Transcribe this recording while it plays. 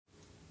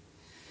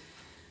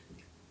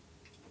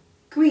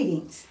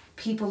Greetings,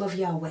 people of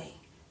Yahweh.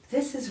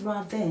 This is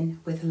Ravin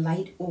with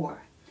Light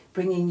Or,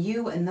 bringing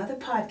you another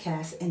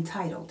podcast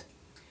entitled,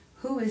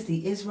 Who is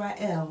the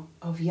Israel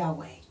of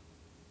Yahweh?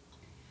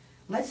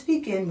 Let's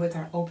begin with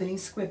our opening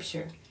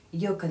scripture,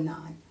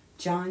 Yochanan,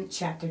 John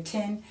chapter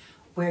 10,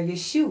 where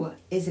Yeshua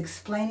is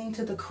explaining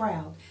to the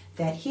crowd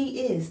that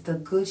he is the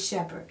good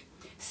shepherd,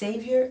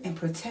 savior and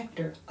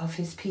protector of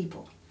his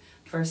people.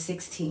 Verse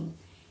 16,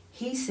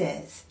 he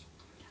says,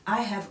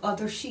 I have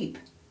other sheep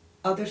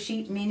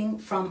meaning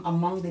from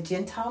among the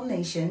Gentile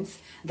nations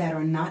that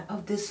are not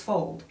of this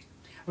fold,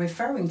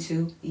 referring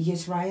to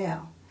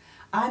Israel.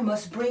 I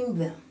must bring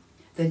them,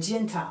 the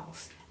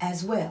Gentiles,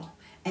 as well,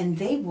 and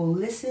they will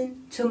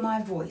listen to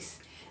my voice.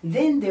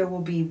 Then there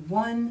will be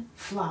one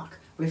flock,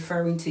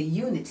 referring to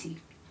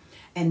unity,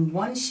 and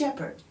one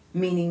shepherd,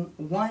 meaning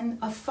one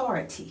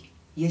authority,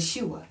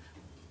 Yeshua,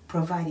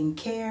 providing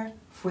care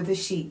for the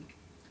sheep.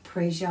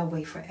 Praise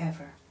Yahweh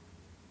forever.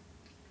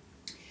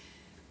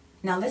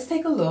 Now let's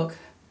take a look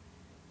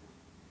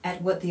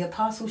at what the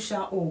Apostle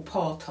Shaul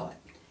Paul taught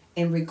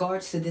in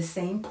regards to the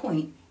same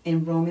point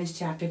in Romans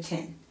chapter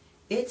 10.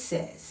 It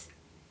says,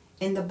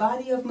 in the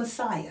body of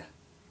Messiah,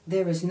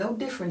 there is no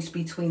difference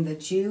between the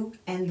Jew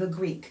and the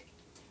Greek.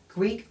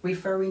 Greek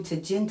referring to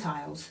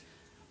Gentiles,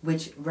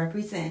 which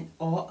represent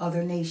all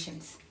other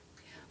nations.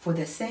 For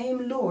the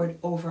same Lord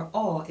over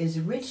all is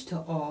rich to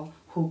all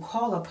who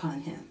call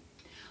upon him.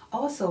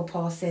 Also,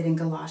 Paul said in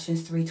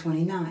Galatians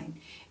 3:29,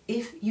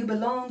 if you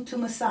belong to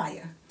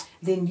Messiah,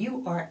 then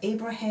you are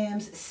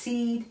Abraham's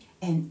seed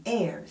and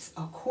heirs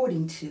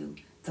according to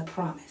the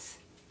promise.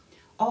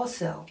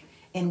 Also,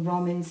 in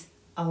Romans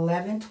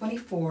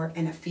 11:24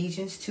 and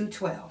Ephesians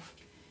 2:12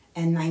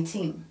 and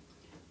 19,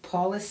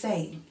 Paul is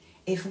saying,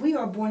 if we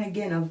are born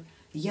again of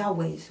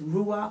Yahweh's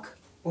Ruach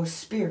or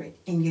Spirit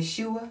in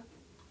Yeshua,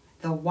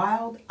 the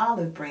wild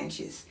olive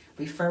branches,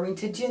 referring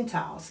to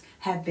Gentiles,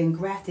 have been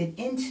grafted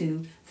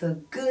into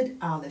the good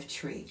olive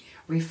tree,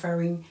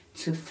 referring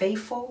to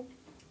faithful,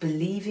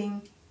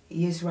 believing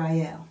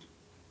Israel.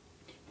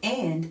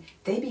 And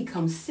they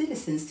become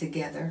citizens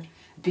together,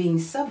 being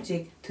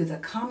subject to the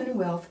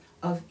commonwealth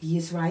of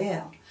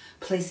Israel,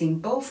 placing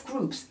both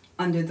groups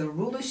under the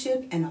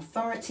rulership and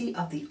authority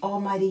of the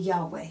Almighty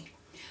Yahweh.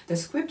 The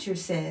scripture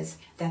says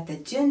that the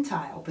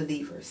Gentile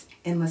believers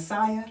in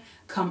Messiah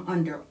come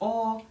under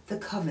all the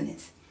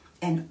covenants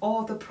and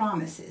all the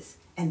promises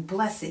and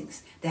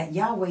blessings that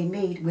Yahweh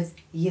made with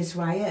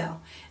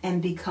Israel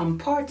and become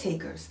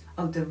partakers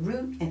of the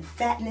root and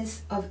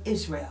fatness of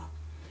Israel.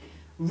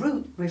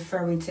 Root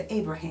referring to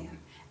Abraham,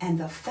 and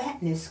the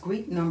fatness,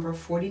 Greek number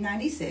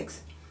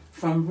 4096,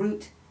 from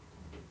root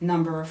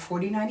number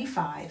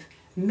 4095,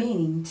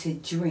 meaning to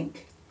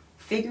drink.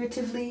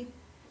 Figuratively,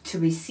 to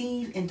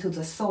receive into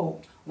the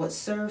soul what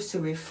serves to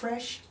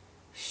refresh,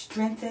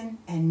 strengthen,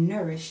 and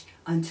nourish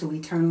unto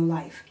eternal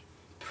life.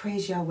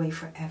 Praise Yahweh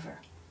forever.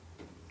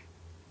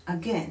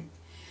 Again,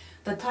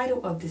 the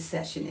title of this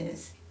session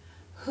is,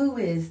 Who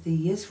is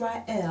the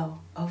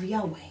Israel of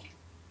Yahweh?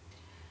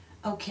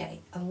 Okay,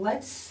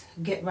 let's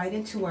get right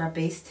into our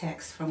base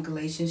text from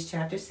Galatians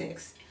chapter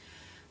 6,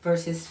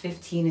 verses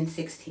 15 and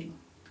 16.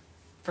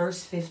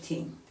 Verse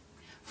 15.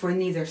 For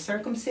neither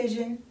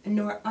circumcision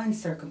nor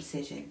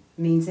uncircumcision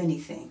means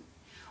anything.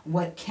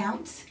 What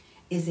counts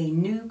is a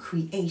new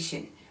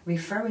creation,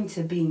 referring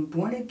to being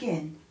born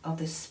again of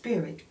the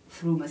Spirit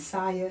through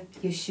Messiah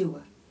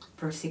Yeshua.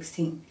 Verse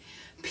 16.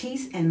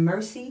 Peace and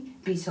mercy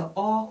be to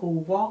all who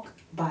walk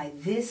by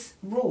this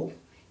rule,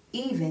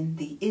 even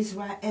the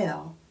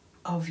Israel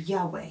of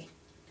Yahweh.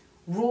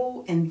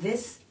 Rule in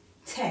this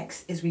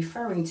text is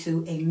referring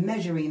to a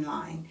measuring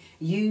line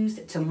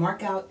used to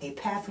mark out a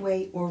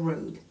pathway or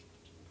road.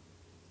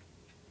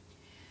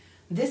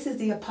 This is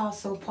the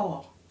Apostle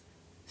Paul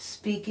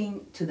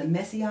speaking to the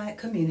Messianic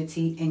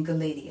community in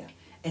Galatia,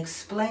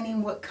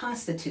 explaining what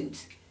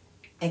constitutes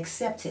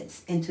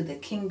acceptance into the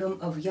kingdom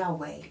of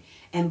Yahweh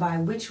and by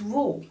which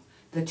rule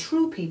the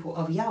true people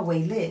of Yahweh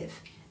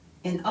live.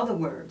 In other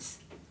words,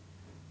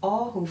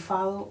 all who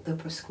follow the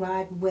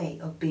prescribed way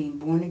of being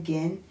born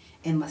again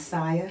in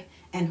Messiah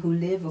and who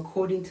live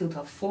according to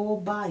the full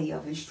body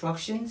of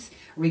instructions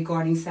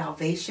regarding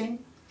salvation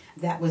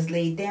that was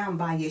laid down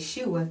by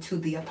Yeshua to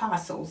the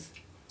apostles.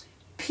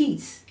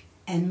 Peace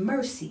and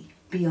mercy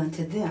be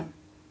unto them.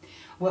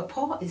 What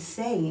Paul is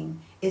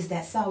saying is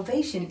that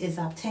salvation is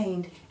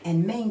obtained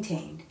and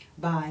maintained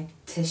by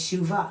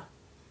teshuvah,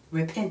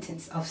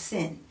 repentance of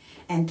sin,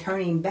 and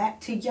turning back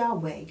to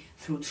Yahweh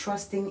through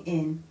trusting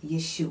in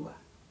Yeshua.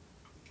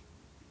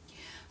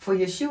 For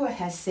Yeshua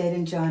has said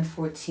in John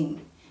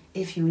 14,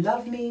 if you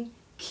love me,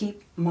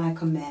 keep my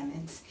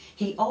commandments.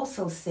 He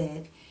also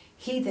said,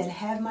 he that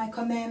have my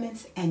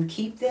commandments and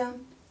keep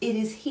them, it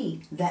is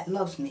he that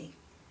loves me.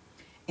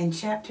 In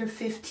chapter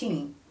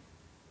 15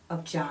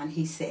 of John,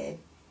 he said,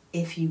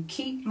 if you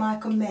keep my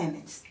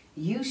commandments,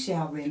 you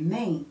shall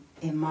remain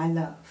in my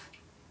love.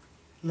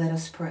 Let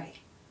us pray.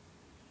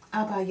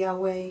 Abba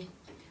Yahweh,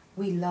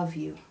 we love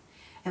you,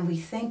 and we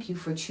thank you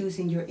for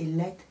choosing your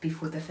elect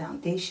before the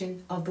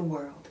foundation of the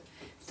world.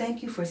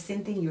 Thank you for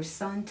sending your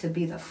Son to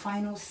be the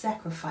final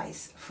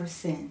sacrifice for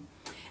sin.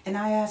 And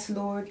I ask,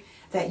 Lord,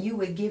 that you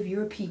would give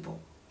your people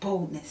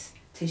boldness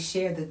to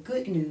share the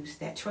good news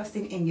that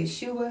trusting in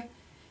Yeshua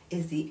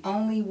is the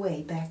only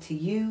way back to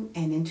you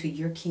and into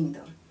your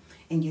kingdom.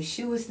 In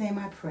Yeshua's name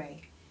I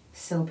pray,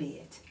 so be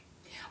it.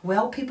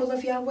 Well, people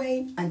of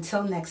Yahweh,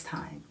 until next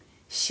time,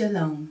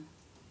 Shalom.